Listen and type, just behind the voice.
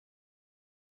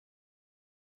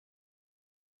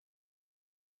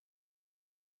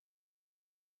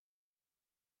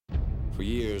For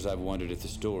years, I've wondered if the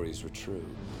stories were true.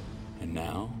 And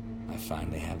now, I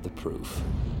finally have the proof.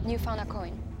 You found a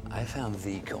coin. I found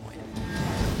the coin.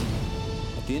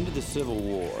 At the end of the Civil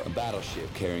War, a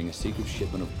battleship carrying a secret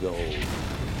shipment of gold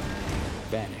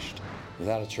vanished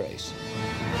without a trace.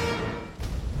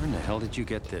 Where in the hell did you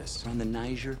get this? On the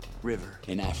Niger River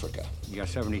in Africa. You got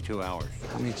 72 hours.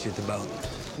 I'll meet you at the boat.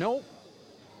 Nope.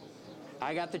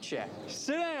 I got the check.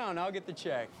 Sit down, I'll get the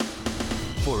check.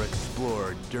 For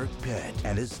explorer Dirk Pitt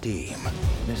and his team.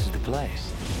 This is the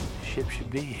place. The ship should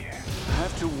be here. I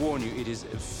have to warn you, it is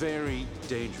very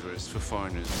dangerous for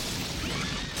foreigners.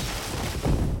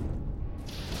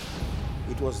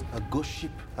 It was a ghost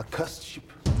ship, a cursed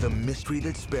ship. The mystery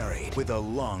that's buried with a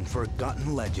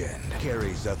long-forgotten legend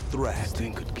carries a threat This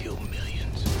thing could kill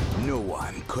millions. no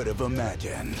one could have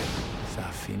imagined.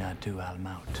 Safinatu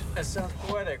al-Maut. That sounds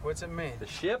poetic. What's it mean? The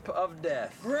ship of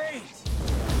death. Great!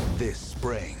 This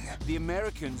spring, The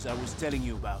Americans I was telling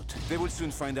you about, they will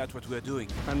soon find out what we're doing.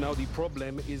 And now the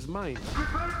problem is mine.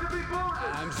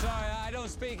 I'm sorry, I don't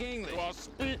speak English. You are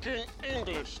speaking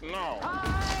English now. I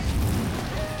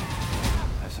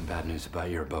have some bad news about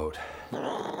your boat.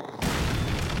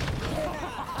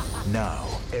 now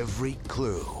every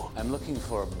clue I'm looking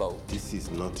for a boat. This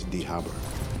is not the harbor.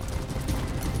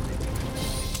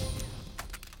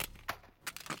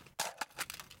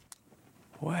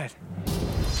 What?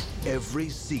 every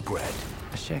secret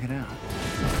Let's check it out.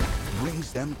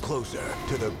 brings them closer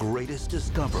to the greatest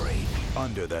discovery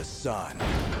under the sun.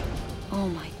 Oh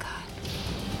my God.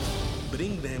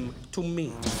 Bring them to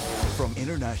me. From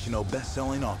international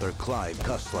best-selling author Clive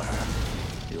Cussler.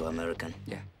 You American?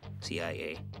 Yeah.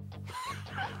 CIA.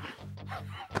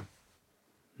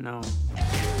 No.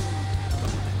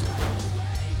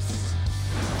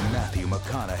 Matthew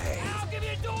McConaughey. I'll give you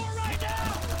a door right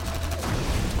now!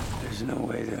 There's no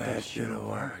way that should have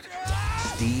worked.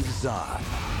 Steve Zahn.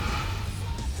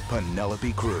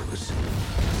 Penelope Cruz.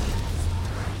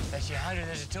 Bet you 100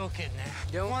 there's a toolkit in there.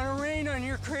 Don't want to rain on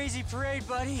your crazy parade,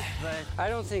 buddy, but I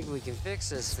don't think we can fix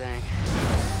this thing.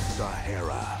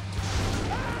 Sahara.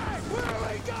 Hey, where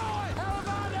are we going? How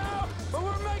about now? But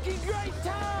we're making great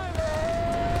time!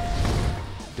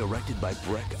 Directed by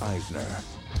Breck Eisner.